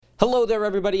Hello there,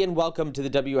 everybody, and welcome to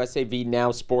the WSAV Now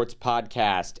Sports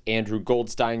Podcast. Andrew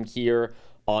Goldstein here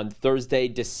on Thursday,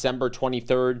 December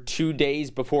 23rd, 2 days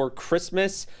before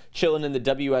Christmas, chilling in the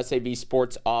WSAV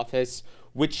Sports office,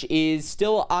 which is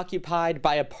still occupied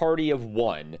by a party of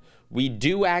one. We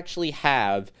do actually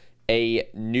have a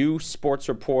new sports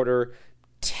reporter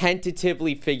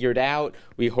tentatively figured out.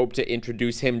 We hope to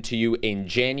introduce him to you in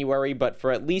January, but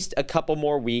for at least a couple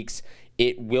more weeks,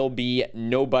 it will be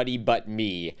nobody but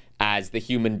me, as the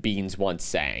Human Beings once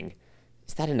sang.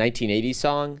 Is that a 1980s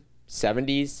song?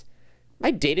 70s? Am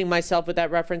I dating myself with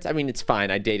that reference? I mean, it's fine.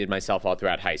 I dated myself all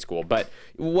throughout high school, but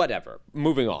whatever.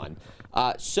 Moving on.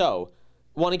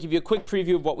 Want to give you a quick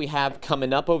preview of what we have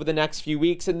coming up over the next few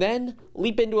weeks, and then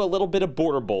leap into a little bit of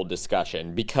Border Bowl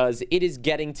discussion, because it is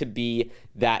getting to be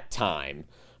that time.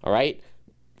 All right?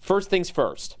 First things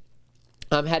first.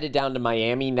 I'm headed down to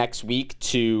Miami next week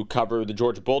to cover the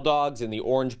Georgia Bulldogs in the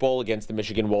Orange Bowl against the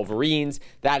Michigan Wolverines.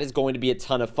 That is going to be a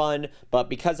ton of fun, but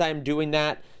because I am doing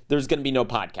that, there's going to be no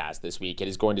podcast this week. It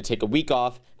is going to take a week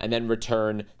off and then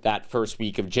return that first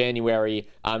week of January.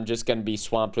 I'm just going to be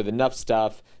swamped with enough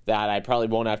stuff that I probably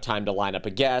won't have time to line up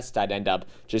a guest. I'd end up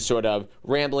just sort of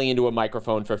rambling into a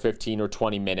microphone for 15 or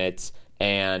 20 minutes,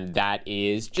 and that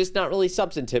is just not really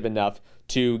substantive enough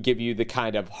to give you the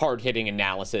kind of hard-hitting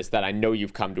analysis that I know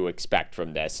you've come to expect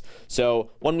from this. So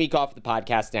 1 week off the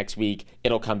podcast next week.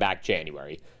 It'll come back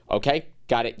January. Okay?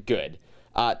 Got it? Good.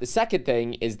 The second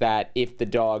thing is that if the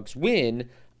Dogs win,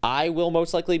 I will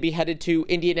most likely be headed to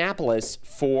Indianapolis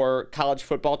for college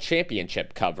football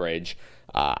championship coverage.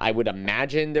 I would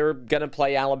imagine they're going to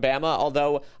play Alabama,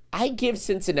 although I give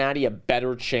Cincinnati a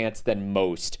better chance than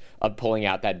most of pulling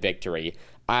out that victory.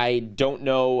 I don't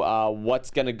know what's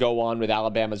going to go on with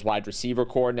Alabama's wide receiver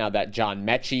core now that John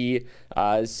Mechie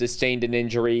sustained an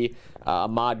injury.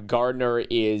 Ahmad Gardner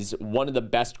is one of the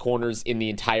best corners in the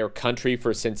entire country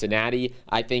for Cincinnati.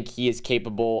 I think he is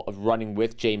capable of running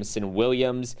with Jameson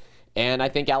Williams. And I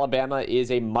think Alabama is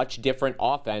a much different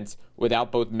offense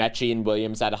without both Mechie and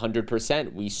Williams at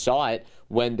 100%. We saw it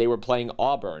when they were playing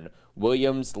Auburn.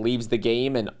 Williams leaves the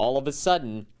game, and all of a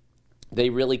sudden, they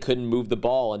really couldn't move the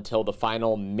ball until the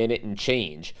final minute and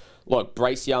change. Look,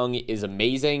 Bryce Young is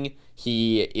amazing.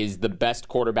 He is the best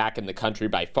quarterback in the country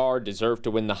by far, deserved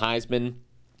to win the Heisman.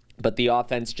 But the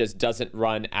offense just doesn't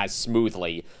run as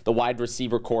smoothly. The wide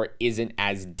receiver core isn't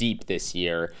as deep this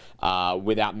year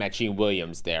without Mechie and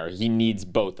Williams there. He needs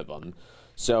both of them.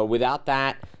 So without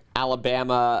that,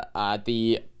 Alabama,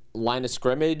 the line of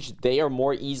scrimmage, they are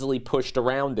more easily pushed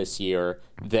around this year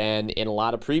than in a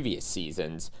lot of previous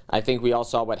seasons. I think we all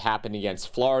saw what happened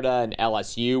against Florida and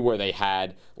LSU, where they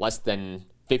had less than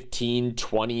 15,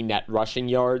 20 net rushing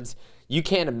yards. You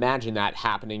can't imagine that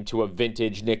happening to a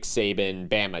vintage Nick Saban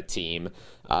Bama team.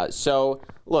 So,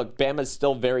 look, Bama's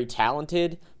still very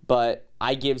talented, but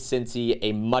I give Cincy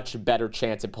a much better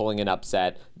chance at pulling an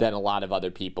upset than a lot of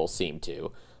other people seem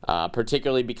to.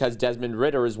 Particularly because Desmond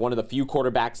Ridder is one of the few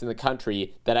quarterbacks in the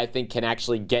country that I think can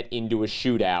actually get into a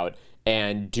shootout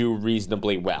and do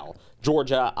reasonably well.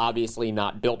 Georgia, obviously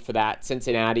not built for that.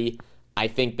 Cincinnati, I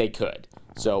think they could.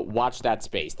 So watch that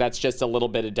space. That's just a little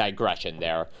bit of digression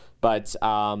there. But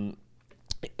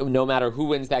no matter who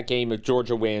wins that game, if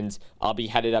Georgia wins, I'll be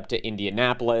headed up to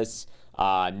Indianapolis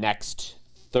next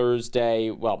Thursday.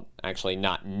 Well, actually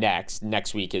not next.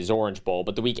 Next week is Orange Bowl,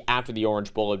 but the week after the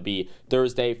Orange Bowl would be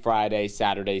Thursday, Friday,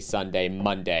 Saturday, Sunday,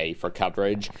 Monday for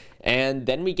coverage. And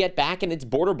then we get back and it's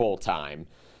Border Bowl time.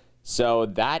 So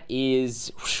that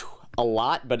is a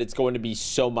lot, but it's going to be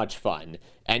so much fun.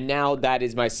 And now that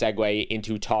is my segue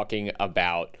into talking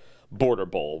about Border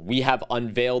Bowl. We have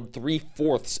unveiled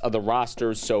 3/4 of the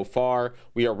rosters so far.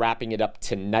 We are wrapping it up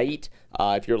tonight.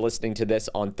 If you're listening to this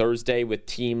on Thursday with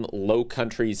Team Low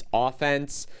Country's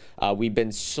offense, we've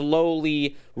been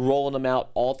slowly rolling them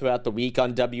out all throughout the week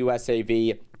on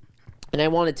WSAV. And I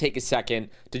want to take a second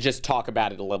to just talk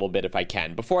about it a little bit if I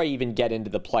can. Before I even get into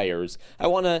the players, I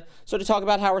want to sort of talk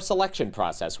about how our selection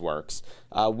process works.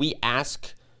 We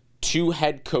ask two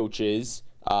head coaches,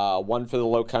 one for the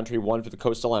Low Country, one for the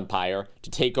Coastal Empire, to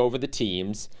take over the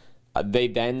teams. They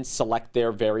then select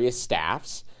their various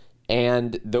staffs,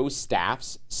 and those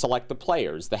staffs select the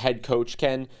players. The head coach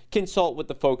can consult with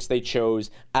the folks they chose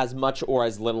as much or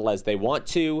as little as they want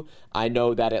to. I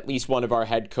know that at least one of our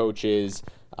head coaches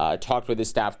talked with his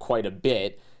staff quite a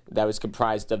bit. That was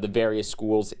comprised of the various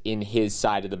schools in his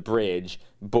side of the bridge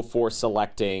before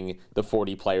selecting the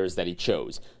 40 players that he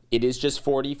chose. It is just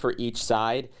 40 for each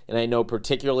side, and I know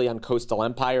particularly on Coastal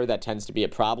Empire that tends to be a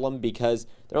problem because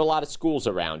there are a lot of schools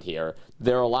around here.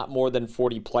 There are a lot more than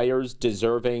 40 players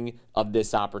deserving of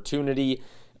this opportunity.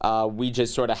 We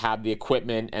just sort of have the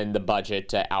equipment and the budget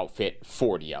to outfit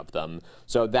 40 of them.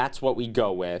 So that's what we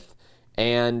go with.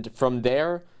 And from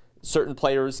there, certain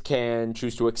players can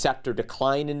choose to accept or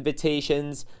decline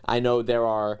invitations. I know there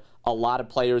are a lot of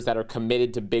players that are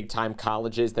committed to big-time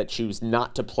colleges that choose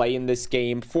not to play in this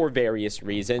game for various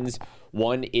reasons.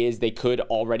 One is they could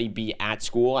already be at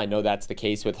school. I know that's the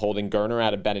case with Holden Geriner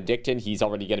out of Benedictine. He's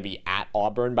already going to be at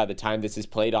Auburn by the time this is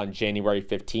played on January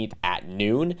 15th at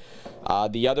noon.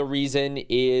 The other reason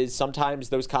is sometimes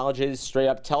those colleges straight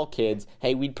up tell kids,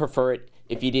 hey, we'd prefer it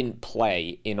if you didn't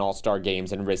play in all-star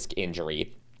games and risk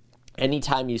injury.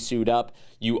 Anytime you suit up,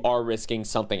 you are risking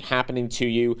something happening to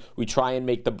you. We try and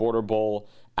make the Border Bowl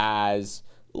as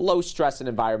low stress an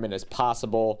environment as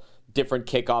possible. Different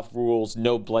kickoff rules,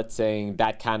 no blitzing,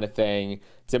 that kind of thing.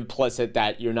 It's implicit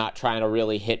that you're not trying to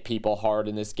really hit people hard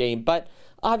in this game, but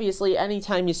obviously,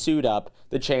 anytime you suit up,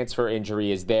 the chance for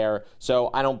injury is there. So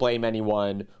I don't blame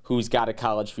anyone who's got a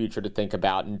college future to think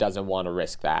about and doesn't want to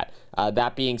risk that.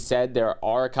 That being said, there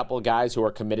are a couple of guys who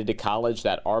are committed to college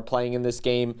that are playing in this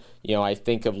game. You know, I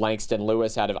think of Langston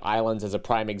Lewis out of Islands as a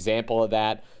prime example of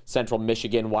that. Central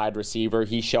Michigan wide receiver.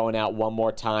 He's showing out one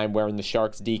more time wearing the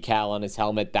Sharks decal on his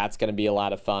helmet. That's going to be a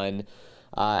lot of fun.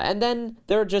 And then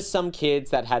there are just some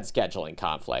kids that had scheduling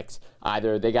conflicts.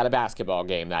 Either they got a basketball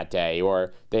game that day,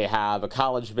 or they have a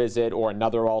college visit or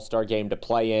another all-star game to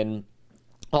play in.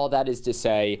 All that is to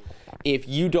say, if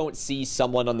you don't see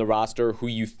someone on the roster who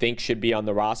you think should be on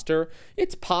the roster,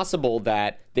 it's possible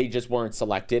that they just weren't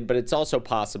selected, but it's also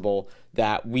possible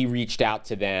that we reached out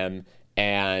to them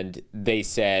and they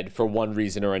said, for one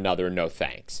reason or another, no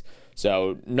thanks.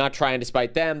 So not trying to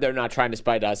spite them, they're not trying to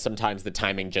spite us. Sometimes the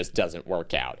timing just doesn't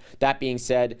work out. That being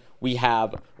said, we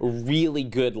have a really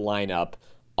good lineup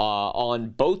on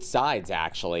both sides,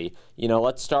 actually. You know,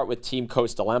 let's start with Team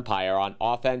Coastal Empire. On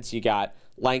offense, you got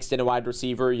Langston, a wide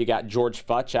receiver. You got George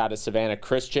Futch out of Savannah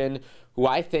Christian, who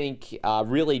I think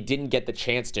really didn't get the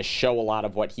chance to show a lot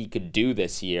of what he could do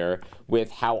this year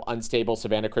with how unstable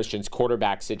Savannah Christian's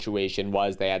quarterback situation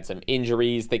was. They had some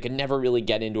injuries. They could never really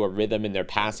get into a rhythm in their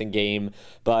passing game.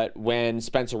 But when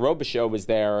Spencer Robichaux was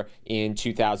there in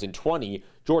 2020,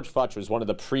 George Futch was one of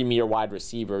the premier wide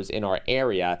receivers in our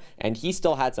area, and he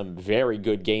still had some very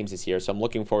good games this year, so I'm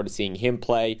looking forward to seeing him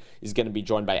play. He's going to be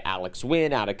joined by Alex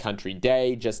Wynn out of Country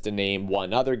Day, just to name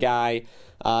one other guy.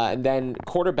 And then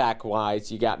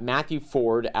quarterback-wise, you got Matthew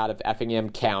Ford out of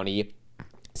Effingham County,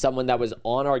 someone that was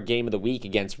on our game of the week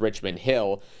against Richmond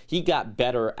Hill. He got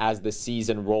better as the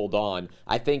season rolled on.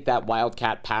 I think that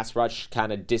Wildcat pass rush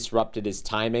kind of disrupted his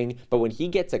timing, but when he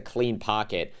gets a clean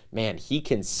pocket, man, he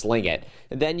can sling it.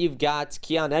 And then you've got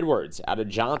Keon Edwards out of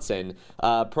Johnson,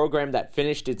 a program that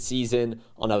finished its season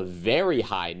on a very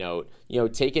high note, you know,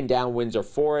 taking down Windsor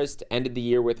Forest, ended the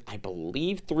year with, I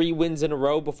believe, 3 wins in a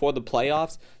row before the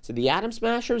playoffs. So the Atom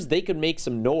Smashers, they could make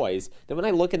some noise. Then when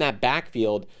I look in that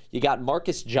backfield, you got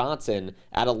Marcus Johnson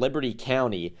out of Liberty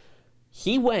County.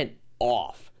 He went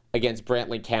off against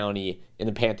Brantley County in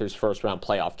the Panthers' first-round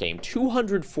playoff game.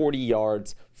 240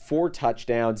 yards, 4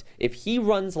 touchdowns. If he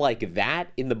runs like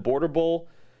that in the Border Bowl,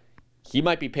 he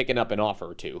might be picking up an offer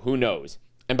or two. Who knows?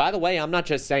 And by the way, I'm not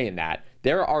just saying that.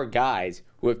 There are guys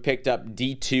who have picked up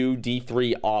D2,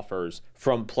 D3 offers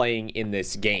from playing in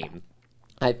this game.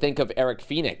 I think of Eric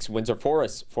Phoenix, Windsor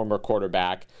Forest former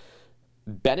quarterback.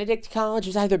 Benedict College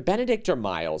is either Benedict or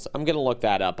Miles. I'm going to look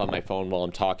that up on my phone while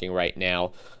I'm talking right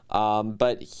now.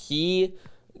 But he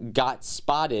got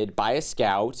spotted by a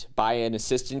scout, by an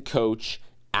assistant coach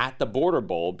at the Border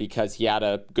Bowl because he had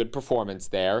a good performance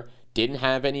there, didn't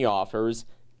have any offers,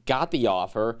 got the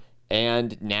offer,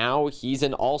 and now he's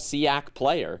an all-SEAC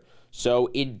player. So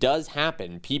it does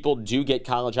happen. People do get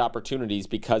college opportunities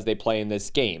because they play in this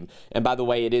game. And by the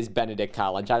way, it is Benedict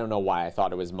College. I don't know why I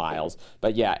thought it was Miles.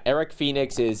 But yeah, Eric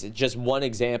Phoenix is just one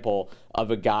example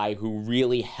of a guy who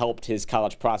really helped his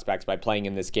college prospects by playing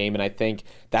in this game. And I think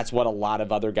that's what a lot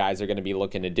of other guys are going to be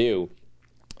looking to do.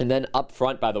 And then up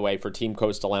front, by the way, for Team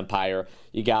Coastal Empire,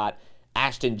 you got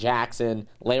Ashton Jackson,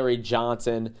 Larry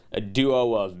Johnson, a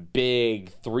duo of big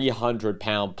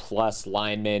 300-pound-plus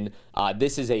linemen.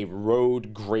 This is a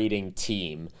road-grading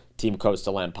team, Team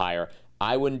Coastal Empire.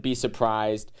 I wouldn't be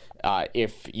surprised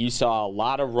if you saw a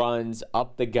lot of runs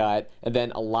up the gut and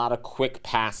then a lot of quick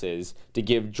passes to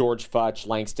give George Futch,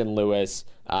 Langston Lewis,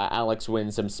 Alex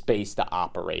Wynn some space to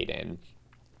operate in.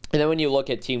 And then when you look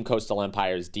at Team Coastal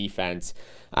Empire's defense,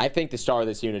 I think the star of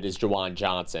this unit is Jawan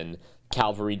Johnson,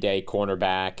 Calvary Day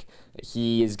cornerback.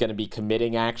 He is going to be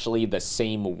committing actually the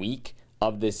same week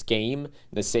of this game,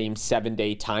 the same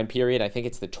 7-day time period. I think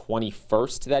it's the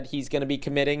 21st that he's going to be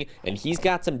committing, and he's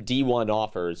got some D1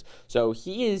 offers. So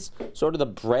he is sort of the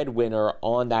breadwinner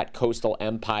on that Coastal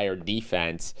Empire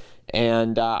defense.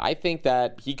 And I think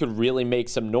that he could really make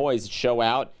some noise, show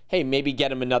out, hey, maybe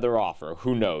get him another offer.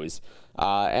 Who knows?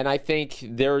 And I think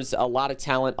there's a lot of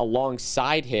talent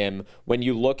alongside him when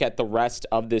you look at the rest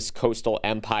of this Coastal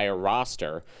Empire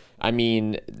roster. I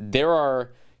mean, there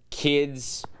are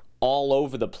kids all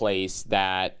over the place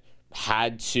that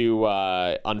had to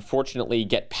unfortunately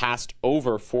get passed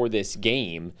over for this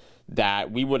game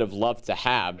that we would have loved to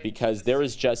have, because there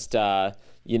is just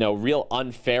real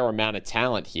unfair amount of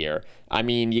talent here. I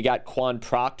mean, you got Quan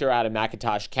Proctor out of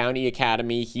McIntosh County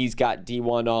Academy. He's got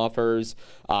D1 offers.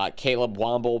 Caleb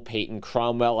Womble, Peyton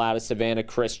Cromwell out of Savannah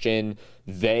Christian.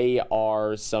 They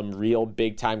are some real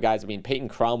big-time guys. I mean, Peyton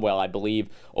Cromwell, I believe,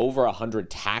 over 100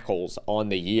 tackles on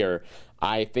the year.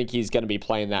 I think he's going to be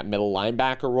playing that middle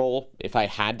linebacker role, if I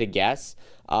had to guess.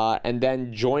 And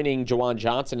then joining Jawan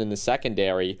Johnson in the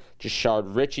secondary,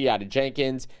 Jashard Ritchie out of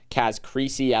Jenkins, Kaz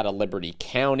Creasy out of Liberty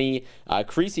County.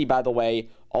 Creasy, by the way,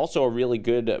 also a really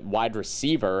good wide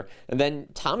receiver. And then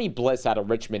Tommy Bliss out of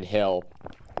Richmond Hill.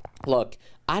 Look,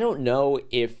 I don't know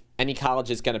if any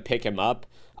college is going to pick him up.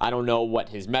 I don't know what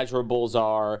his measurables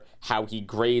are, how he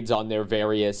grades on their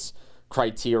various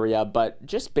criteria, but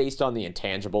just based on the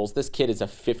intangibles, this kid is a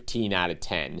 15 out of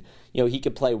 10. He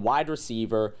could play wide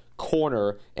receiver,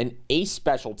 corner, and a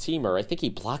special teamer. I think he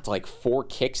blocked like 4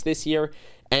 kicks this year,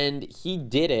 and he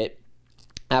did it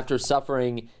after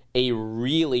suffering a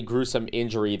really gruesome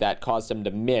injury that caused him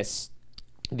to miss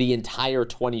the entire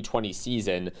 2020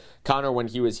 season. Connor, when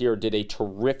he was here, did a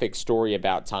terrific story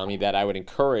about Tommy that I would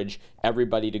encourage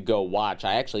everybody to go watch.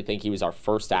 I actually think he was our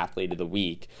first athlete of the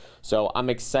week. So I'm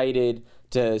excited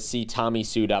to see Tommy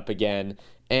suit up again.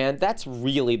 And that's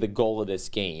really the goal of this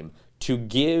game, to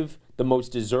give the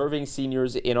most deserving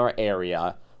seniors in our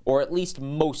area, or at least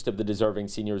most of the deserving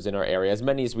seniors in our area, as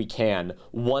many as we can,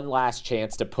 one last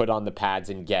chance to put on the pads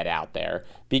and get out there.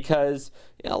 Because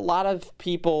a lot of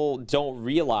people don't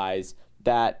realize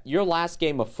that your last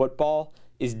game of football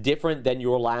is different than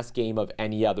your last game of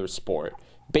any other sport.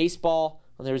 Baseball,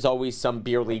 there's always some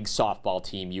beer league softball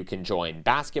team you can join.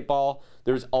 Basketball,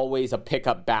 there's always a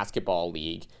pickup basketball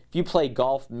league. If you play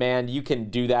golf, man, you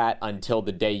can do that until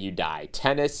the day you die.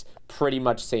 Tennis, pretty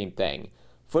much same thing.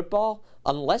 Football,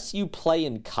 unless you play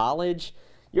in college,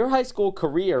 your high school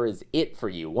career is it for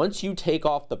you. Once you take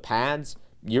off the pads,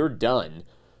 you're done.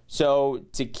 So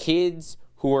to kids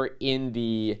who are in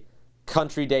the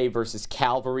Country Day versus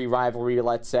Calvary rivalry,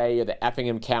 let's say, or the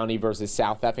Effingham County versus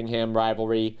South Effingham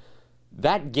rivalry,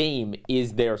 that game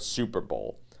is their Super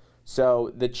Bowl.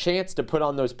 So the chance to put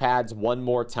on those pads one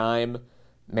more time,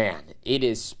 man, it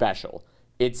is special.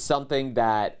 It's something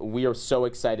that we are so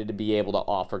excited to be able to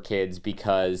offer kids,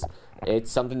 because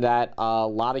it's something that a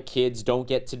lot of kids don't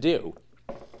get to do.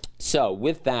 So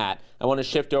with that, I want to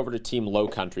shift over to Team Low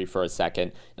Country for a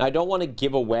second. Now, I don't want to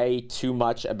give away too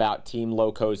much about Team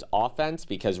Loco's offense,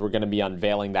 because we're going to be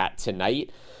unveiling that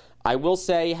tonight. I will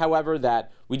say, however,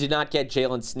 that we did not get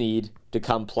Jalen Sneed to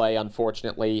come play,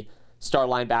 unfortunately. Star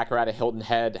linebacker out of Hilton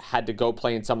Head had to go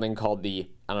play in something called the,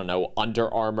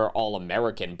 Under Armour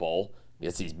All-American Bowl.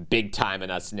 Yes, he's big time in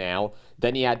us now.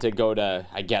 Then he had to go to,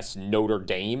 Notre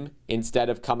Dame instead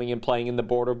of coming and playing in the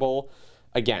Border Bowl.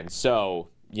 Again, so,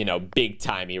 big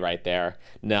timey right there.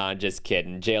 No, I'm just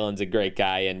kidding. Jalen's a great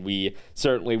guy, and we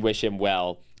certainly wish him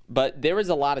well. But there is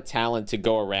a lot of talent to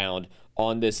go around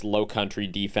on this Low Country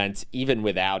defense, even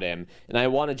without him. And I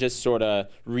want to just sort of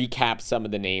recap some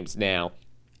of the names now.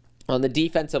 On the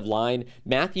defensive line,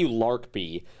 Matthew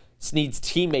Larkby, Sneed's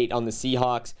teammate on the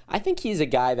Seahawks, I think he's a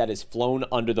guy that has flown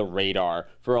under the radar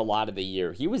for a lot of the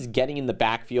year. He was getting in the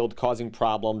backfield, causing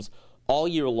problems all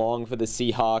year long for the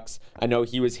Seahawks. I know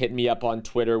he was hitting me up on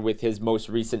Twitter with his most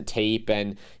recent tape,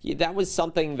 and that was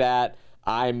something that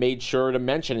I made sure to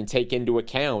mention and take into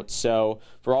account. So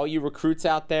for all you recruits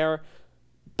out there,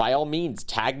 by all means,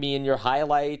 tag me in your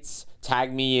highlights,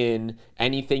 tag me in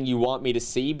anything you want me to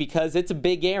see, because it's a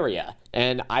big area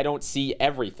and I don't see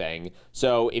everything.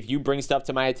 So if you bring stuff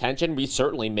to my attention, we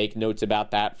certainly make notes about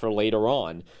that for later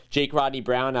on. Jake Rodney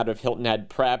Brown out of Hilton Head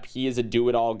Prep, he is a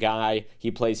do-it-all guy.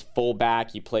 He plays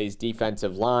fullback, he plays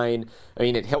defensive line. I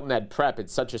mean, at Hilton Head Prep,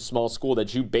 it's such a small school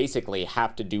that you basically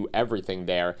have to do everything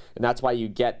there, and that's why you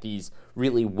get these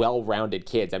really well-rounded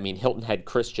kids. I mean, Hilton Head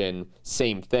Christian,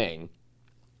 same thing.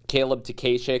 Caleb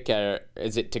Tkachuk,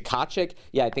 is it Tkachuk?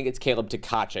 Yeah, I think it's Caleb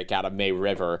Tkachuk out of May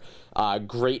River.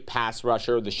 Great pass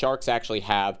rusher. The Sharks actually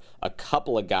have a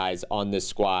couple of guys on this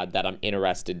squad that I'm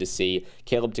interested to see.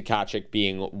 Caleb Tkachuk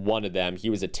being one of them. He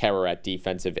was a terror at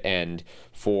defensive end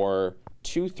for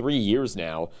 2-3 years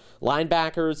now.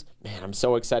 Linebackers, man, I'm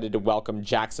so excited to welcome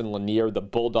Jackson Lanier, the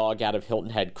Bulldog out of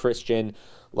Hilton Head Christian.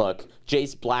 Look,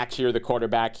 Jace Blackshear, the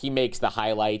quarterback, he makes the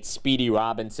highlights. Speedy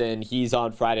Robinson, he's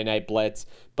on Friday Night Blitz.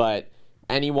 But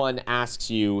anyone asks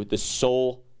you the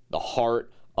soul, the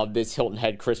heart of this Hilton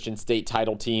Head Christian State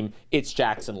title team, it's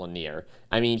Jackson Lanier.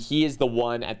 I mean, he is the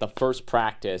one at the first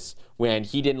practice when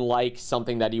he didn't like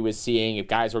something that he was seeing. If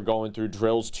guys were going through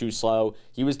drills too slow,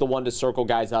 he was the one to circle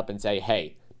guys up and say,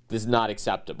 hey, this is not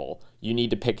acceptable. You need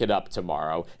to pick it up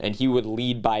tomorrow. And he would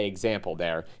lead by example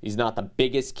there. He's not the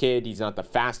biggest kid. He's not the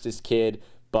fastest kid.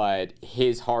 But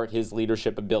his heart, his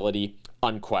leadership ability,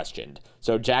 unquestioned.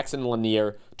 So Jackson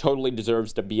Lanier totally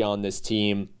deserves to be on this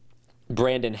team.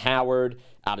 Brandon Howard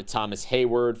out of Thomas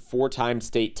Hayward, 4-time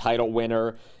state title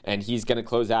winner, and he's going to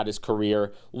close out his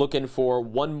career looking for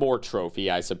one more trophy,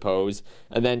 I suppose.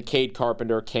 And then Cade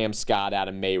Carpenter, Cam Scott out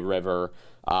of May River.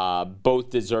 Both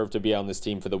deserve to be on this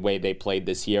team for the way they played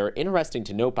this year. Interesting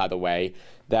to note, by the way,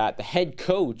 that the head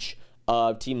coach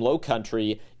of Team Low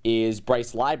Country is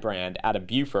Bryce Librand out of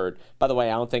Beaufort. By the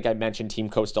way, I don't think I mentioned Team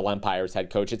Coastal Empire's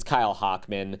head coach. It's Kyle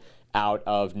Hockman out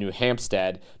of New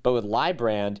Hampstead. But with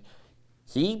Librand,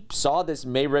 he saw this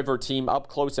May River team up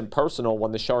close and personal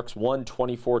when the Sharks won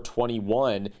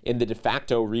 24-21 in the de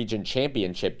facto region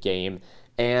championship game.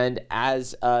 And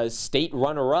as a state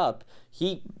runner-up,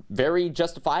 he very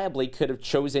justifiably could have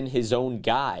chosen his own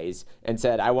guys and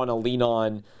said, I want to lean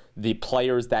on the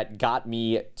players that got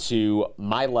me to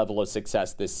my level of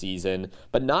success this season.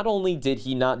 But not only did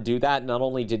he not do that, not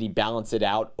only did he balance it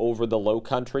out over the Low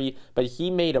Country, but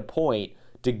he made a point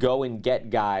to go and get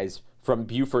guys from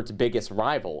Beaufort's biggest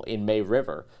rival in May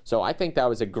River. So I think that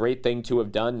was a great thing to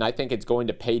have done, and I think it's going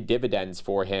to pay dividends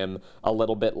for him a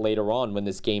little bit later on when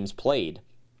this game's played.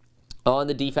 On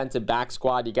the defensive back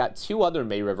squad, you got two other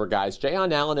May River guys,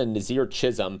 Jayon Allen and Nazir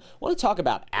Chisholm. I want to talk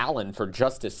about Allen for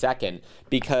just a second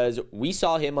because we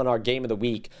saw him on our Game of the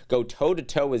Week go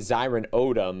toe-to-toe with Zyron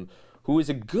Odom, who is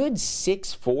a good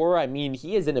 6'4". I mean,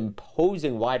 he is an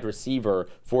imposing wide receiver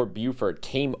for Beaufort.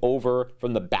 Came over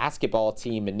from the basketball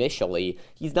team initially.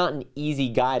 He's not an easy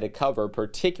guy to cover,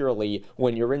 particularly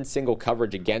when you're in single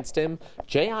coverage against him.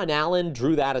 Jayon Allen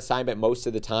drew that assignment most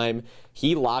of the time.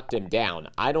 He locked him down.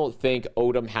 I don't think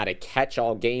Odom had a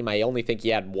catch-all game. I only think he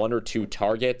had 1 or 2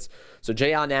 targets. So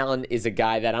Jayon Allen is a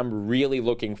guy that I'm really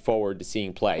looking forward to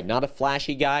seeing play. Not a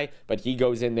flashy guy, but he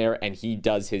goes in there and he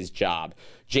does his job.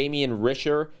 Jamian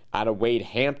Risher out of Wade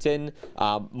Hampton,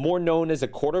 more known as a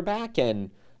quarterback,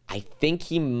 and I think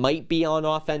he might be on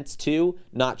offense too.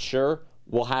 Not sure.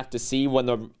 We'll have to see when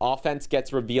the offense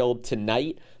gets revealed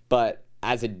tonight, but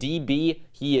as a DB,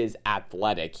 he is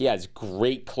athletic. He has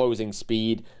great closing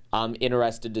speed. I'm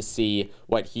interested to see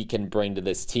what he can bring to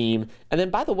this team. And then,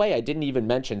 by the way, I didn't even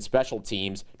mention special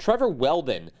teams. Trevor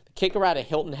Weldon, the kicker out of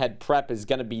Hilton Head Prep, is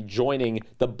going to be joining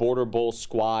the Border Bowl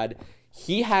squad.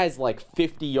 He has like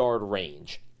 50-yard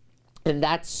range. And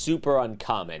that's super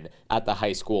uncommon at the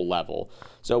high school level.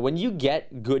 So when you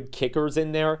get good kickers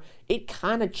in there, it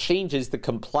kind of changes the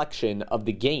complexion of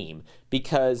the game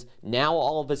because now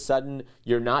all of a sudden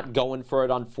you're not going for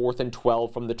it on 4th and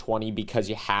 12 from the 20 because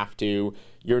you have to.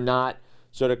 You're not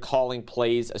sort of calling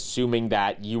plays assuming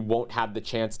that you won't have the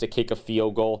chance to kick a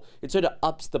field goal. It sort of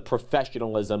ups the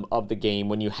professionalism of the game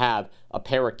when you have a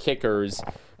pair of kickers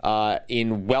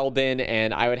in Weldon,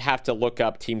 and I would have to look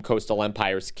up Team Coastal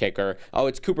Empire's kicker. Oh,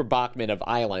 it's Cooper Bachman of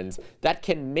Islands. That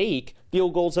can make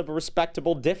field goals of a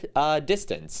respectable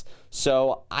distance.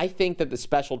 So I think that the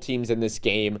special teams in this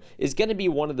game is going to be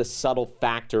one of the subtle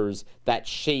factors that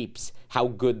shapes how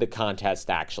good the contest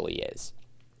actually is.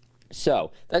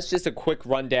 So that's just a quick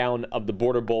rundown of the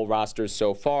Border Bowl rosters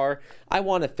so far. I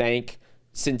want to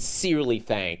sincerely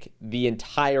thank the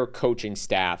entire coaching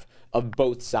staff of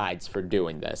both sides for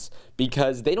doing this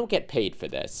because they don't get paid for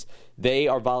this. They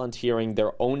are volunteering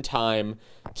their own time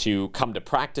to come to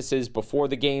practices before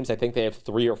the games. I think they have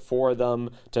 3 or 4 of them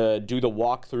to do the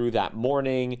walkthrough that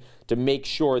morning to make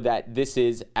sure that this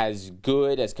is as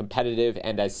good, as competitive,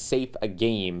 and as safe a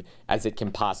game as it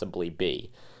can possibly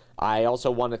be. I also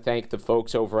want to thank the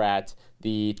folks over at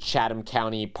the Chatham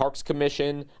County Parks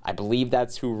Commission. I believe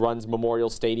that's who runs Memorial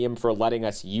Stadium, for letting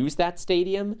us use that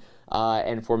stadium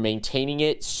and for maintaining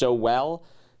it so well.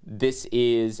 This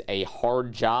is a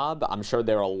hard job. I'm sure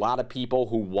there are a lot of people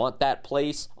who want that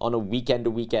place on a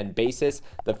weekend-to-weekend basis.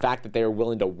 The fact that they are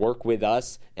willing to work with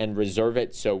us and reserve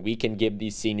it so we can give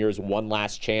these seniors one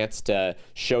last chance to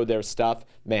show their stuff,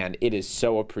 man, it is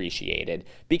so appreciated.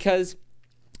 Because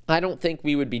I don't think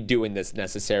we would be doing this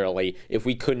necessarily if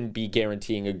we couldn't be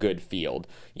guaranteeing a good field.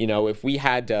 You know, if we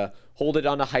had to hold it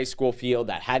on a high school field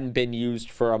that hadn't been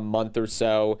used for a month or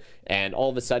so, and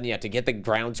all of a sudden you have to get the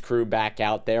grounds crew back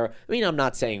out there. I mean, I'm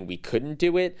not saying we couldn't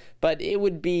do it, but it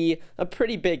would be a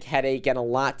pretty big headache and a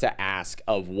lot to ask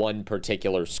of one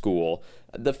particular school.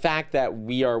 The fact that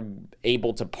we are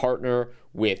able to partner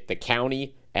with the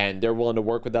county and they're willing to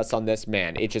work with us on this,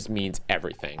 man, it just means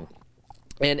everything.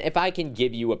 And if I can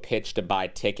give you a pitch to buy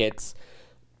tickets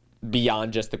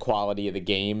beyond just the quality of the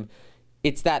game,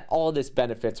 it's that all this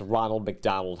benefits Ronald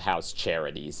McDonald House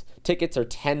charities. Tickets are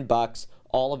 $10.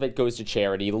 All of it goes to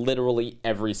charity, literally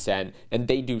every cent. And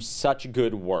they do such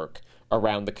good work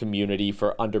around the community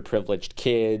for underprivileged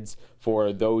kids,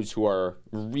 for those who are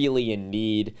really in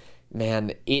need.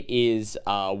 Man, it is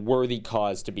a worthy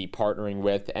cause to be partnering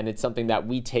with, and it's something that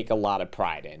we take a lot of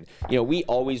pride in. You know, we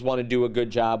always want to do a good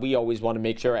job. We always want to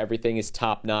make sure everything is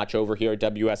top-notch over here at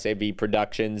WSAV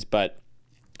Productions, but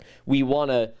we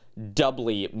want to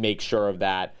doubly make sure of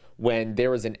that when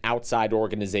there is an outside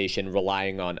organization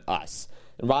relying on us.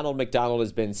 And Ronald McDonald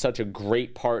has been such a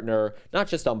great partner, not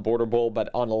just on Border Bowl, but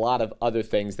on a lot of other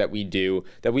things that we do,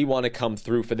 that we want to come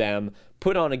through for them,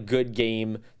 put on a good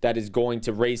game that is going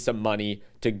to raise some money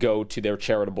to go to their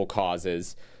charitable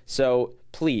causes. So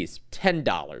please,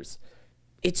 $10.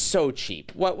 It's so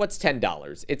cheap. What's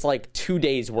 $10? It's like 2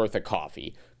 days worth of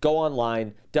coffee. Go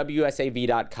online,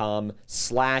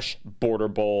 wsav.com/Border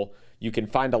Bowl. You can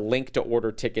find a link to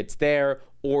order tickets there,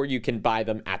 or you can buy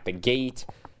them at the gate.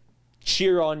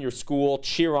 Cheer on your school,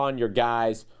 cheer on your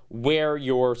guys, wear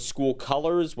your school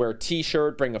colors, wear a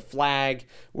t-shirt, bring a flag.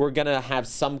 We're going to have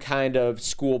some kind of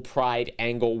school pride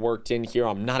angle worked in here.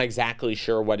 I'm not exactly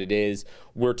sure what it is.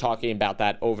 We're talking about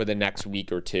that over the next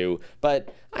week or two,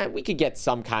 but we could get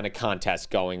some kind of contest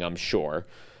going, I'm sure.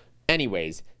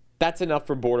 Anyways, that's enough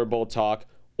for Border Bowl talk.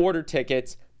 Order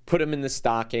tickets, put them in the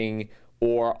stocking,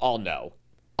 or I'll know.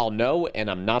 I'll know,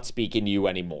 and I'm not speaking to you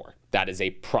anymore. That is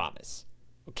a promise.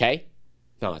 Okay?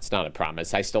 No, it's not a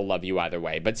promise. I still love you either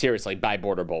way. But seriously, buy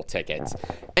Border Bowl tickets.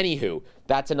 Anywho,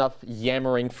 that's enough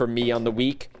yammering for me on the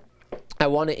week. I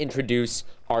want to introduce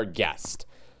our guest.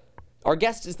 Our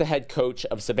guest is the head coach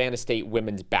of Savannah State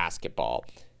women's basketball.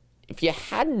 If you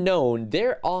hadn't known,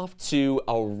 they're off to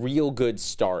a real good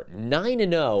start.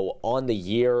 9-0 on the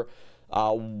year.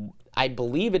 I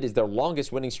believe it is their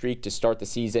longest winning streak to start the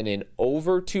season in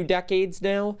over 2 decades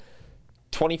now.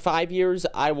 25 years.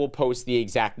 I will post the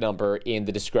exact number in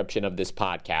the description of this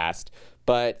podcast.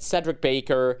 But Cedric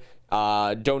Baker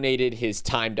donated his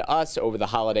time to us over the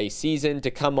holiday season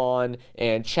to come on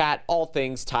and chat all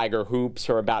things Tiger Hoops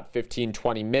for about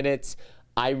 15-20 minutes.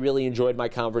 I really enjoyed my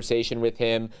conversation with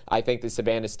him. I think the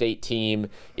Savannah State team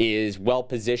is well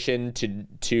positioned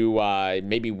to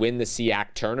maybe win the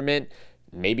SEAC tournament,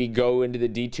 maybe go into the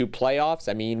D2 playoffs.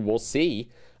 I mean, we'll see.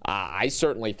 I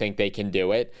certainly think they can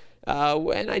do it.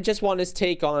 And I just want his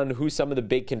take on who some of the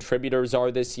big contributors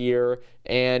are this year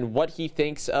and what he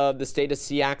thinks of the state of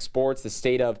SEAC sports, the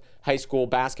state of high school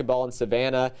basketball in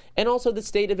Savannah, and also the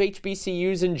state of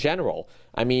HBCUs in general.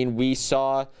 I mean, we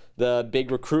saw the big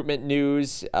recruitment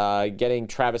news, getting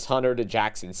Travis Hunter to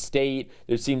Jackson State.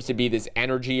 There seems to be this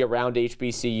energy around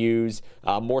HBCUs,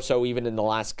 more so even in the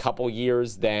last couple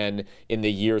years than in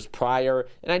the years prior.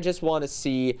 And I just want to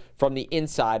see from the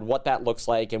inside what that looks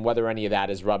like and whether any of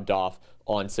that is rubbed off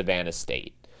on Savannah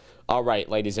State. All right,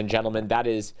 ladies and gentlemen, that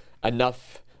is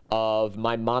enough of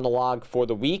my monologue for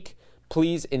the week.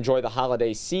 Please enjoy the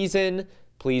holiday season.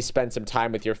 Please spend some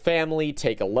time with your family,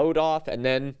 take a load off, and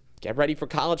then get ready for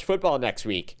college football next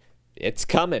week. It's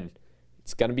coming.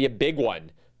 It's going to be a big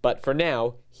one. But for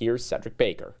now, here's Cedric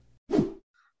Baker.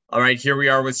 All right, here we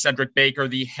are with Cedric Baker,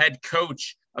 the head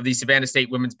coach of the Savannah State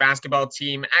women's basketball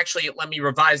team. Actually, let me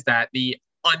revise that. The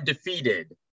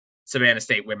undefeated Savannah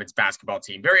State women's basketball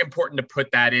team. Very important to put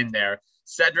that in there.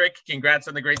 Cedric, congrats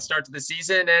on the great start to the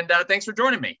season, and thanks for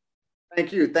joining me.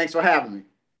 Thank you. Thanks for having me.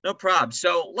 No problem.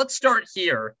 So let's start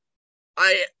here.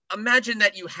 I imagine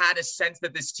that you had a sense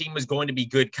that this team was going to be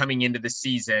good coming into the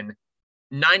season.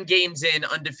 9 games in,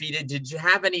 undefeated. Did you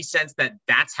have any sense that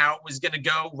that's how it was going to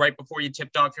go right before you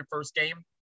tipped off your first game?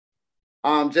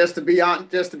 Just to be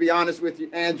honest with you,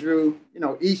 Andrew,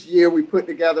 each year we put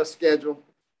together a schedule.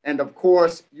 And of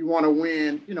course, you want to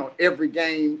win, every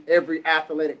game, every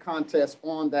athletic contest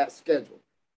on that schedule.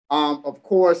 Of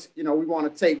course, we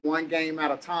want to take one game at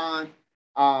a time.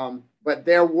 But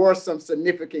there were some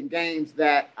significant games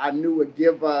that I knew would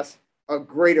give us a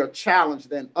greater challenge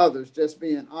than others, just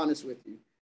being honest with you.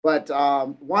 But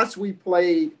once we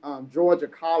played Georgia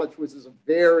College, which is a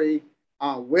very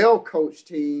well-coached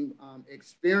team,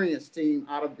 experienced team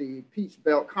out of the Peach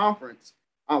Belt Conference,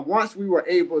 once we were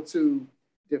able to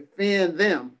defend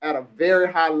them at a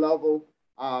very high level,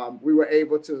 we were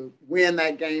able to win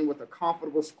that game with a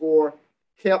comfortable score,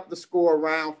 kept the score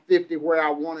around 50 where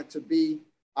I wanted to be.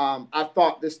 I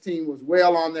thought this team was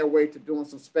well on their way to doing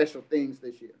some special things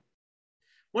this year.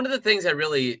 One of the things that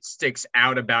really sticks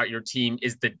out about your team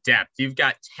is the depth. You've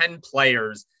got 10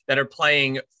 players that are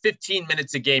playing 15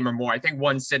 minutes a game or more. I think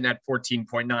one's sitting at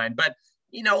 14.9. But,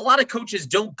 a lot of coaches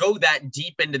don't go that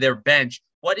deep into their bench.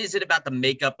 What is it about the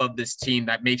makeup of this team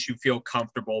that makes you feel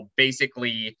comfortable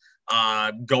basically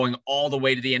going all the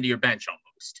way to the end of your bench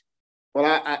almost?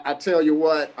 Well, I tell you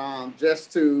what,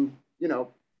 just to,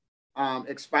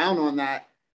 expound on that,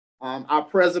 our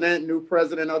new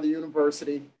president of the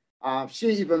university, she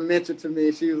even mentioned to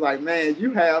me, she was like, man,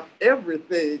 you have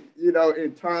everything,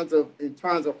 in terms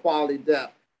of quality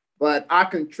depth. But I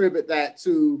contribute that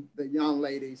to the young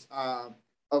ladies.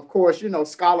 Of course,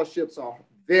 scholarships are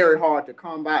very hard to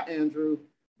come by, Andrew.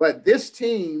 But this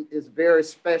team is very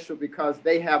special because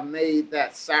they have made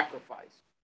that sacrifice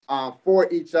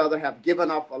for each other, have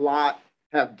given up a lot,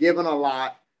 have given a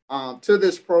lot to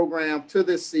this program, to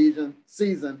this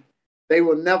season. They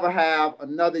will never have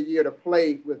another year to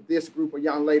play with this group of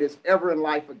young ladies ever in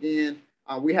life again.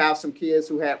 We have some kids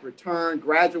who had returned,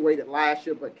 graduated last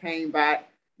year, but came back,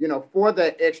 for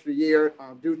that extra year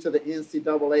due to the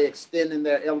NCAA extending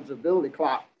their eligibility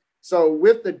clock. So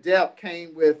with the depth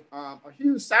came with a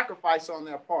huge sacrifice on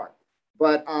their part.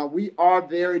 But we are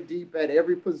very deep at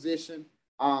every position,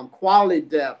 quality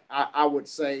depth, I would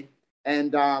say.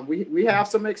 And we have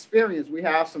some experience. We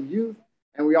have some youth.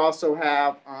 And we also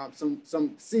have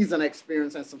some seasoned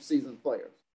experience and some seasoned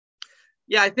players.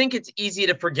 Yeah, I think it's easy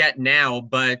to forget now,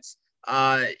 but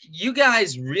you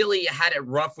guys really had it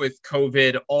rough with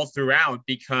COVID all throughout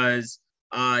because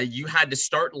you had to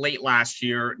start late last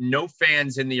year, no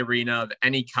fans in the arena of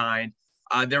any kind.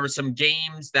 There were some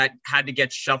games that had to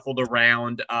get shuffled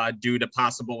around due to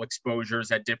possible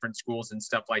exposures at different schools and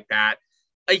stuff like that.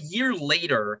 A year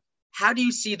later, how do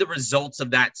you see the results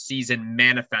of that season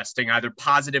manifesting either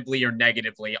positively or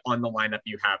negatively on the lineup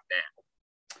you have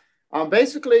now?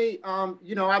 Basically,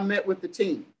 I met with the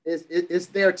team. It's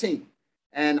their team.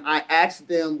 And I asked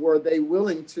them, were they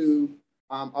willing to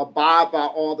abide by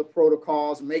all the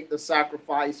protocols, make the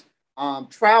sacrifice,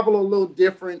 travel a little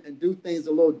different and do things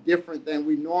a little different than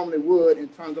we normally would in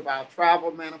terms of our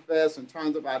travel manifest, in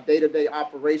terms of our day-to-day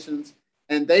operations.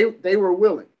 And they were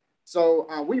willing. So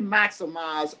we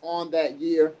maximized on that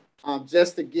year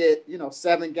just to get,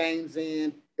 7 games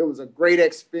in. It was a great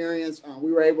experience.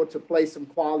 We were able to play some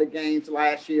quality games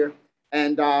last year.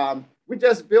 And we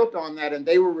just built on that. And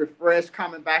they were refreshed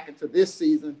coming back into this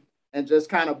season and just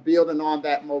kind of building on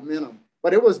that momentum.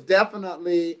 But it was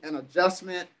definitely an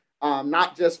adjustment,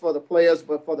 not just for the players,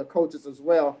 but for the coaches as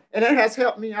well. And it has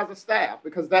helped me as a staff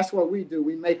because that's what we do.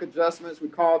 We make adjustments. We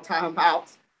call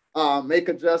timeouts. Make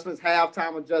adjustments,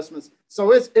 halftime adjustments.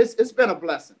 So it's been a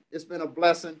blessing. It's been a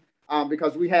blessing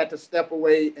because we had to step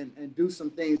away and do some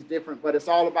things different. But it's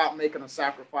all about making a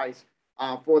sacrifice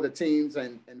for the teams.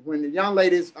 And when the young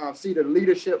ladies see the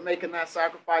leadership making that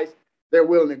sacrifice, they're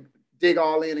willing to dig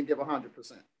all in and give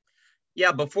 100%.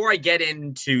 Yeah, before I get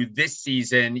into this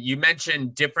season, you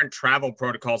mentioned different travel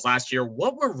protocols last year.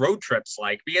 What were road trips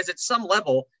like? Because at some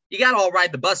level, you got to all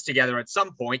ride the bus together at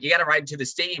some point. You got to ride to the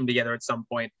stadium together at some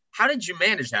point. How did you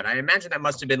manage that? I imagine that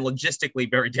must have been logistically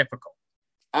very difficult.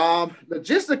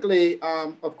 Logistically,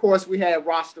 of course, we had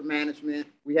roster management.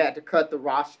 We had to cut the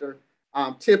roster.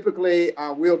 Typically,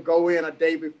 we'll go in a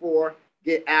day before,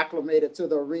 get acclimated to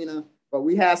the arena. But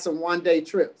we had some one-day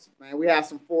trips, man. We had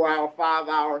some 4-hour,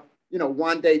 5-hour,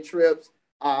 one-day trips.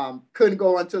 Couldn't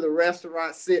go into the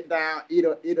restaurant, sit down, eat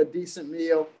a decent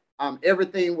meal.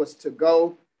 Everything was to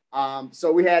go.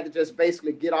 So we had to just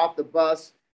basically get off the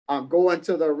bus, go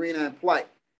into the arena and play.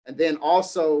 And then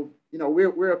also,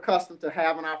 we're accustomed to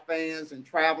having our fans and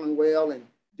traveling well in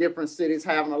different cities,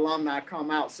 having alumni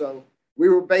come out. So we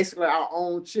were basically our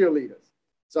own cheerleaders.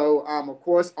 So, of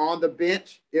course, on the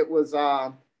bench, it was,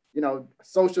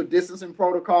 social distancing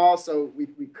protocol. So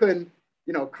we couldn't,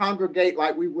 congregate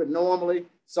like we would normally.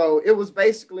 So it was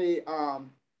basically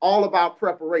all about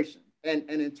preparation. And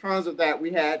in terms of that,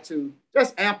 we had to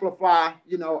just amplify,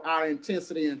 our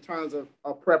intensity in terms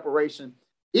of preparation,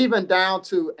 even down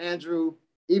to, Andrew,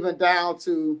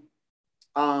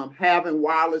 having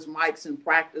wireless mics in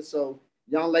practice so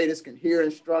young ladies can hear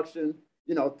instruction,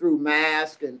 through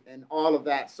mask and all of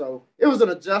that. So it was an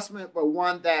adjustment, but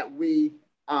one that we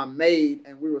made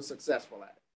and we were successful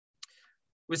at.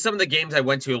 With some of the games I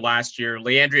went to last year,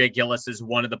 Leandria Gillis is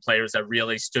one of the players that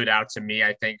really stood out to me.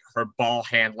 I think her ball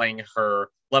handling, her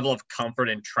level of comfort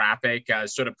in traffic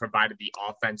sort of provided the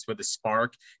offense with a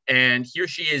spark. And here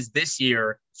she is this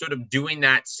year sort of doing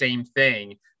that same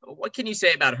thing. What can you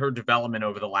say about her development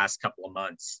over the last couple of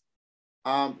months?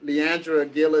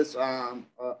 Leandria Gillis,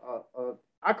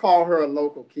 I call her a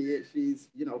local kid. She's,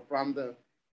 from the,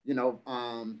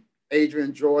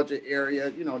 Adrian, Georgia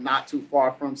area, not too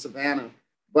far from Savannah.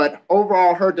 But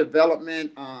overall, her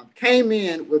development came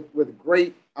in with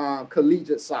great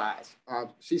collegiate size.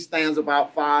 She stands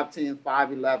about 5'10",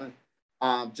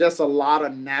 5'11", just a lot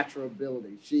of natural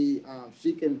ability. She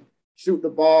can shoot the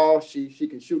ball. She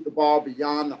can shoot the ball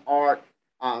beyond the arc.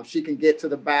 She can get to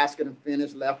the basket and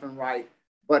finish left and right.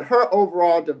 But her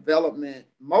overall development,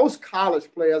 most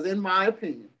college players, in my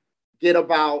opinion, get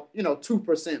about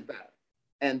 2% better.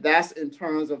 And that's in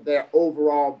terms of their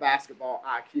overall basketball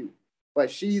IQ. But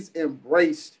she's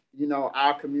embraced,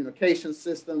 our communication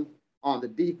system on the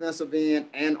defensive end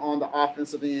and on the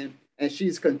offensive end. And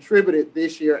she's contributed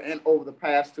this year and over the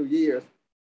past 2 years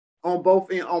on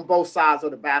both sides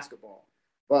of the basketball.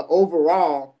 But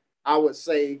overall, I would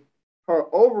say her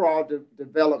overall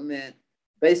development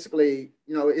basically,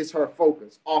 is her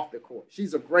focus off the court.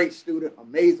 She's a great student,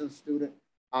 amazing student.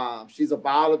 She's a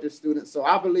biology student. So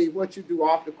I believe what you do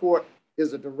off the court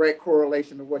is a direct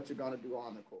correlation to what you're going to do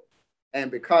on the court. And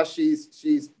because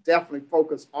she's definitely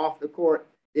focused off the court,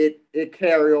 it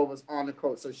carryovers on the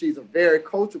court. So she's a very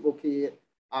coachable kid,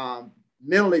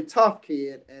 mentally tough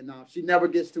kid, and she never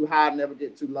gets too high, never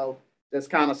get too low. Just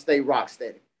kind of stay rock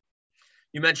steady.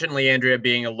 You mentioned Leandria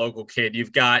being a local kid.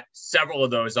 You've got several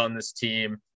of those on this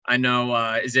team. I know,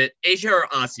 is it Asia or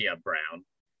Asia Brown?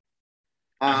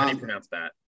 How do you pronounce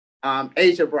that?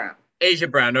 Asia Brown. Asia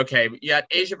Brown. Okay. You got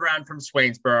Asia Brown from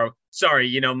Swainsboro.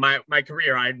 Sorry, my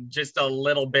career, I'm just a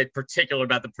little bit particular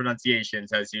about the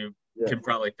pronunciations, as you can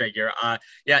probably figure.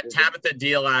 Tabitha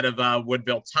Deal out of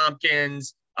Woodville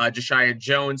Tompkins, Josiah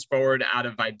Jones forward out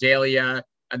of Vidalia.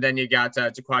 And then you got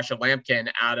Taquasha Lampkin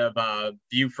out of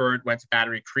Beaufort, went to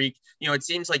Battery Creek. It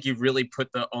seems like you've really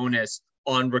put the onus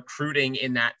on recruiting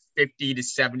in that 50 to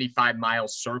 75 mile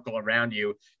circle around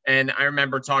you. And I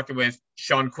remember talking with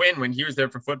Sean Quinn when he was there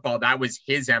for football. That was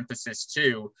his emphasis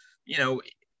too.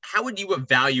 How would you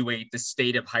evaluate the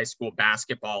state of high school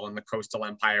basketball in the Coastal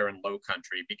Empire and Low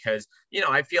Country? Because,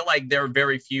 I feel like there are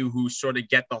very few who sort of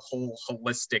get the whole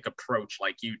holistic approach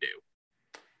like you do.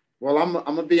 Well, I'm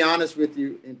going to be honest with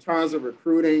you in terms of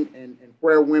recruiting and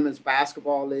where women's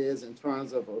basketball is in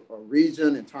terms of a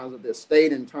region, in terms of this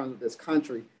state, in terms of this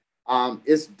country.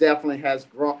 It definitely has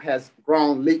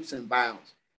grown leaps and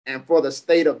bounds. And for the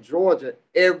state of Georgia,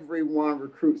 everyone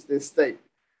recruits this state.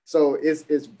 So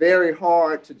it's very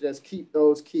hard to just keep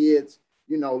those kids,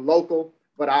 local.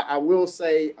 But I will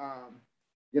say,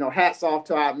 hats off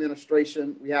to our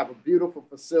administration. We have a beautiful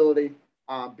facility,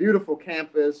 beautiful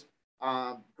campus,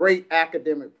 great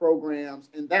academic programs,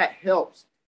 and that helps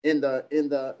in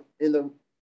the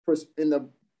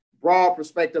broad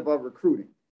perspective of recruiting.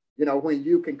 When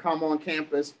you can come on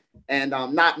campus and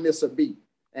not miss a beat,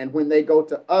 and when they go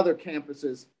to other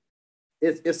campuses,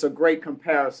 it's a great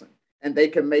comparison, and they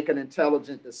can make an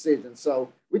intelligent decision.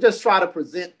 So we just try to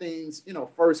present things,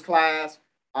 first class,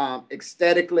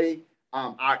 aesthetically,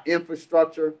 our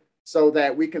infrastructure, so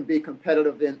that we can be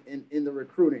competitive in the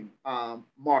recruiting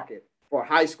market for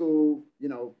high school,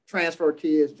 transfer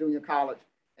kids, junior college.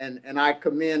 And I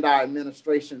commend our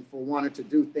administration for wanting to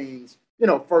do things,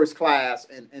 first class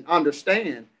and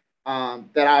understand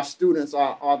that our students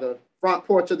are the front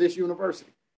porch of this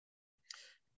university.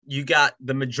 You got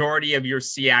the majority of your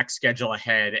SEAC schedule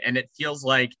ahead, and it feels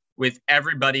like with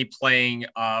everybody playing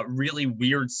a really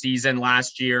weird season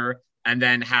last year and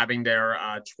then having their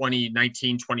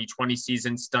 2019-2020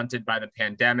 season stunted by the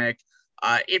pandemic,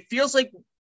 it feels like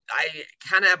I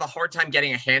kind of have a hard time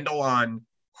getting a handle on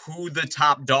who the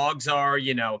top dogs are,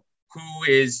 who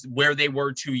is where they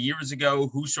were 2 years ago,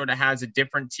 who sort of has a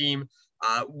different team.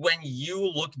 When you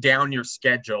look down your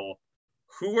schedule,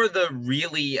 who are the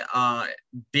really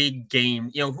big game,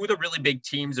 who are the really big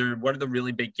teams, or what are the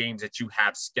really big games that you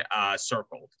have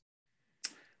circled?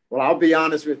 Well, I'll be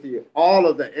honest with you. All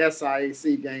of the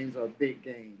SIAC games are big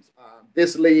games.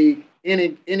 This league,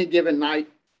 any given night,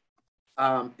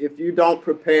 if you don't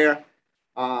prepare,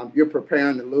 you're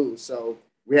preparing to lose. So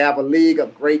we have a league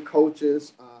of great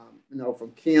coaches.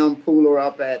 from Kim Pooler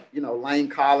up at, Lane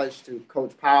College to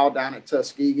Coach Powell down at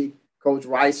Tuskegee, Coach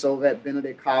Rice over at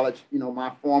Benedict College,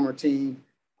 my former team.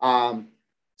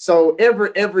 So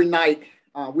every night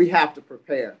we have to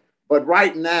prepare. But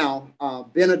right now,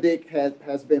 Benedict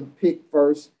has been picked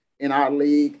first in our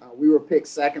league. We were picked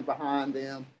second behind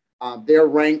them. They're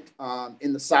ranked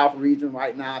in the South region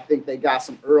right now. I think they got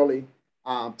some early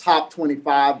top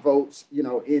 25 votes,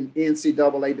 in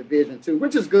NCAA Division II,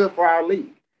 which is good for our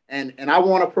league. And I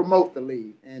want to promote the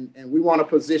league, and we want to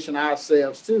position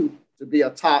ourselves too to be a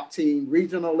top team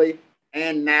regionally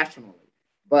and nationally.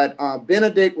 But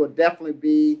Benedict will definitely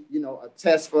be, a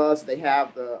test for us. They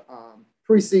have the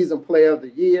preseason player of the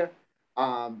year,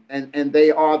 and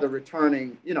they are the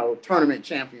returning, tournament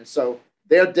champions. So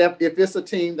if it's a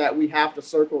team that we have to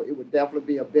circle, it would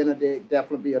definitely be a Benedict,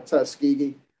 definitely be a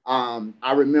Tuskegee.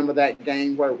 I remember that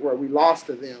game where we lost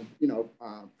to them,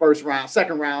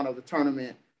 second round of the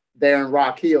tournament there in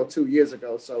Rock Hill 2 years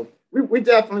ago. So we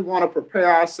definitely want to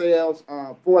prepare ourselves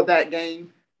for that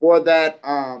game, for that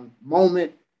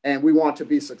moment, and we want to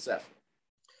be successful.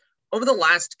 Over the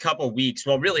last couple of weeks,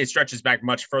 well, really it stretches back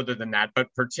much further than that, but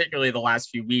particularly the last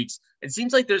few weeks, it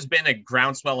seems like there's been a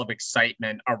groundswell of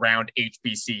excitement around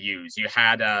HBCUs. You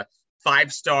had a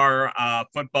 5-star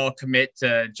football commit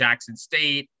to Jackson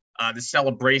State. The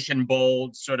Celebration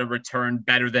Bowl sort of returned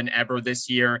better than ever this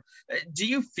year. Do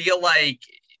you feel like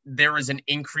there is an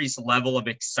increased level of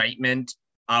excitement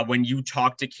when you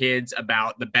talk to kids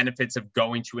about the benefits of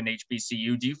going to an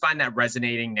HBCU? Do you find that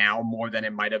resonating now more than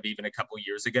it might have even a couple of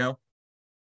years ago?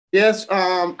 Yes,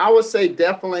 I would say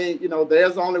definitely,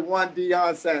 there's only one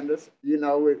Deion Sanders,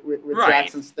 with right.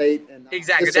 Jackson State. And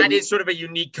exactly. That is sort of a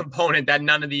unique component that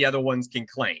none of the other ones can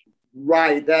claim.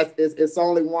 Right. It's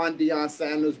only one Deion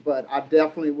Sanders, but I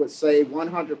definitely would say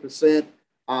 100%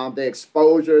 the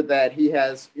exposure that he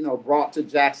has, brought to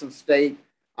Jackson State.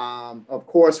 Of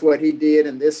course, what he did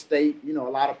in this state, a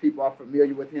lot of people are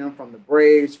familiar with him from the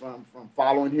Braves, from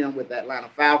following him with the Atlanta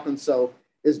Falcons. So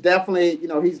it's definitely,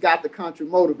 he's got the country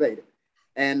motivated.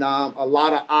 And a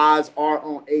lot of eyes are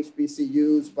on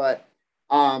HBCUs. But,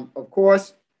 of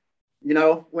course,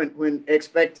 when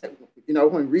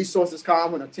resources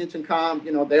come, when attention comes,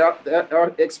 there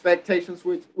are expectations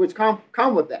which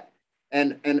come with that.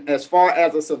 And as far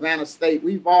as a Savannah State,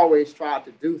 we've always tried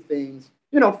to do things,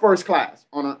 first class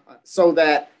so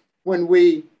that when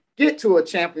we get to a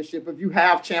championship, if you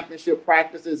have championship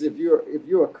practices, if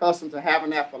you're accustomed to having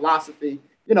that philosophy,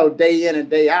 day in and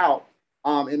day out,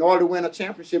 in order to win a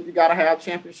championship, you got to have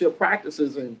championship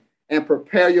practices and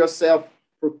prepare yourself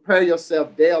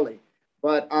daily.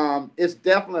 But it's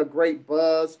definitely a great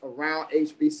buzz around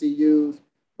HBCUs.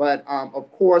 But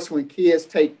of course, when kids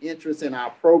take interest in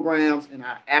our programs, in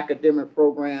our academic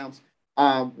programs,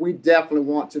 we definitely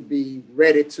want to be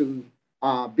ready to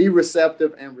be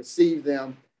receptive and receive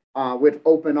them with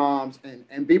open arms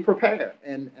and be prepared.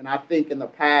 And I think in the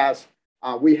past,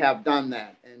 we have done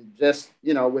that. And just,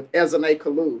 with Ezene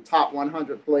Kalu, top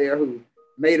 100 player who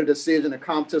made a decision to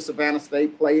come to Savannah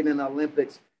State, played in the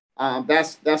Olympics,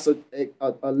 that's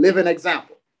a living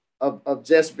example of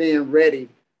just being ready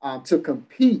to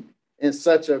compete in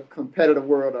such a competitive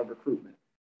world of recruitment.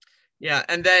 Yeah,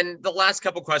 and then the last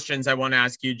couple questions I want to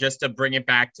ask you, just to bring it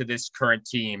back to this current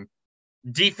team.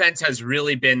 Defense has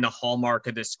really been the hallmark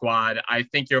of this squad. I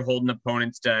think you're holding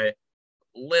opponents to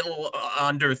little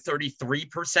under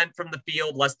 33% from the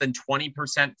field, less than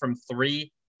 20% from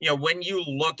three. When you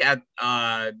look at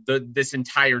this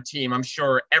entire team, I'm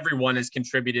sure everyone has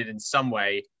contributed in some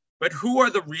way. But who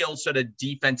are the real sort of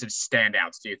defensive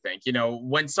standouts, do you think?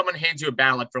 When someone hands you a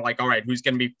ballot for all right, who's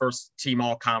going to be first team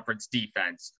all-conference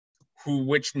defense,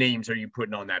 which names are you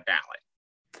putting on that ballot?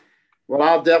 Well,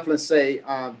 I'll definitely say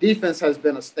defense has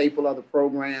been a staple of the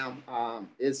program.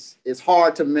 It's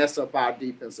hard to mess up our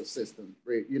defensive system.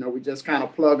 We just kind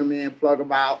of plug them in, plug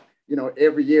them out,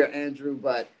 every year, Andrew.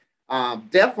 But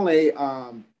definitely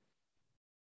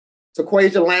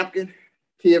Taquasia Lampkin,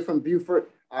 kid from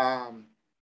Beaufort,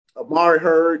 Amari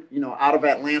Hurd, out of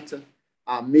Atlanta,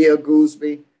 Mia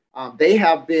Gooseby. They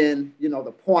have been,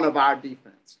 the point of our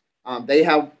defense. They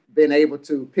have been able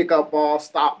to pick up ball,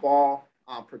 stop ball,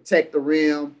 protect the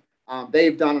rim.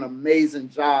 They've done an amazing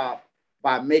job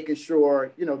by making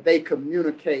sure, they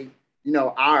communicate,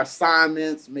 our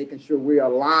assignments, making sure we're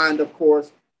aligned, of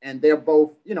course, and they're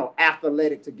both,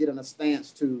 athletic to get in a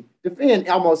stance to defend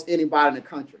almost anybody in the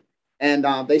country. And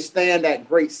they stand at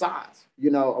great size.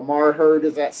 Amari Hurd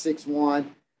is at 6'1",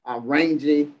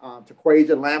 rangy.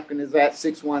 Taquasia Lampkin is at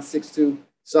 6'1", 6'2".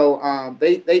 So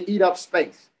they eat up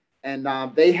space. And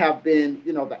they have been,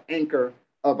 the anchor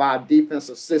of our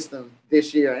defensive system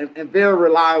this year, and very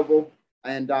reliable.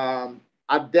 And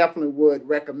I definitely would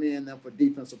recommend them for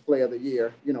Defensive Player of the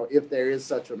Year, if there is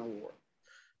such an award.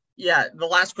 Yeah, the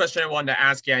last question I wanted to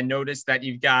ask you, I noticed that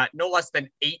you've got no less than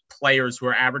 8 players who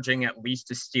are averaging at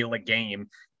least a steal a game.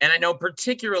 And I know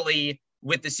particularly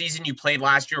with the season you played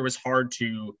last year, it was hard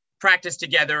to practice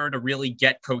together, to really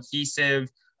get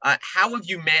cohesive. How have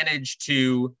you managed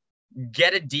to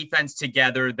get a defense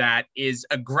together that is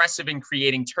aggressive in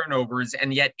creating turnovers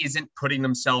and yet isn't putting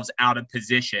themselves out of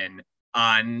position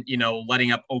on,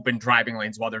 letting up open driving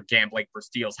lanes while they're gambling for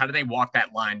steals? How do they walk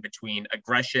that line between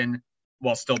aggression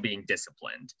while still being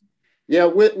disciplined? Yeah,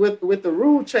 with the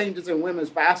rule changes in women's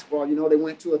basketball, they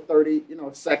went to a 30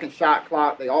 second shot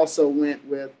clock. They also went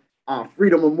with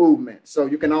freedom of movement, so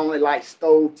you can only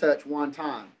stove touch one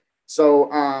time.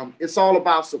 So it's all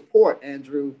about support,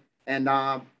 Andrew. And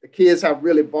the kids have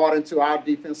really bought into our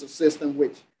defensive system,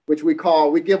 which we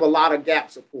give a lot of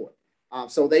gap support.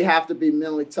 So they have to be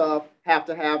mentally tough, have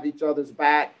to have each other's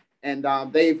back, and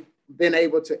they've been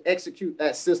able to execute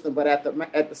that system, but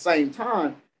at the same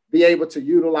time, be able to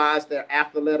utilize their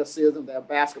athleticism, their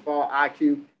basketball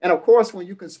IQ. And of course, when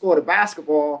you can score the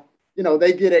basketball,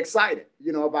 they get excited,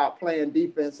 about playing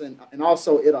defense. And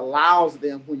also it allows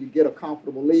them, when you get a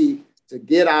comfortable lead, to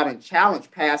get out and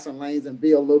challenge passing lanes and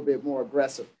be a little bit more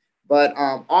aggressive. But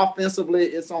offensively,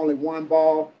 it's only one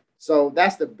ball. So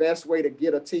that's the best way to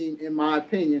get a team, in my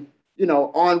opinion,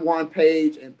 on one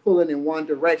page and pulling in one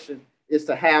direction, is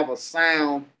to have a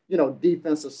sound,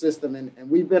 defensive system. And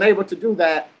we've been able to do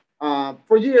that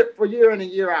for year in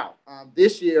and year out.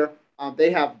 This year,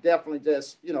 they have definitely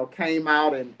just, came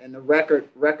out and the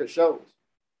record shows.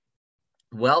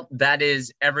 Well, that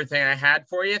is everything I had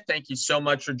for you. Thank you so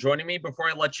much for joining me. Before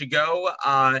I let you go,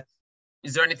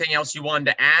 is there anything else you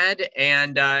wanted to add,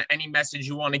 and any message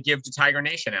you want to give to Tiger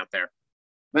Nation out there?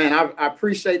 Man, I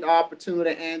appreciate the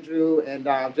opportunity, Andrew, and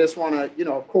just want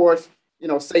to, of course,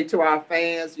 say to our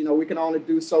fans, we can only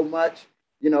do so much,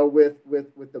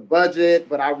 with the budget,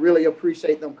 but I really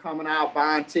appreciate them coming out,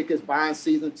 buying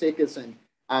season tickets, and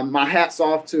my hat's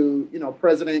off to,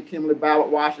 President Kimberly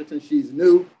Ballard Washington. She's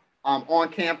new on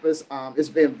campus. It's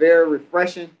been very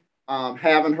refreshing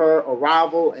having her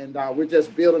arrival, and we're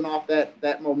just building off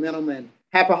that momentum. And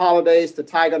happy holidays to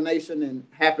Tiger Nation, and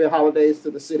happy holidays to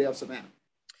the city of Savannah.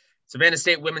 Savannah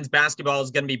State women's basketball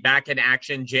is going to be back in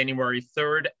action January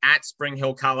 3rd at Spring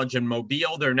Hill College in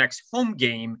Mobile. Their next home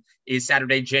game is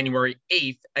Saturday, January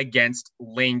 8th against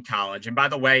Lane College. And by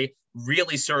the way,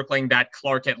 really circling that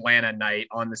Clark Atlanta night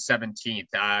on the 17th.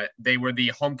 They were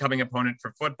the homecoming opponent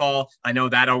for football. I know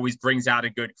that always brings out a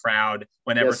good crowd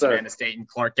whenever Savannah State and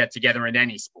Clark get together in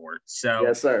any sport. So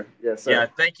yes, sir. Yeah,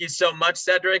 thank you so much,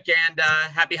 Cedric, and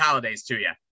happy holidays to you.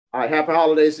 All right, happy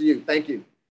holidays to you. Thank you.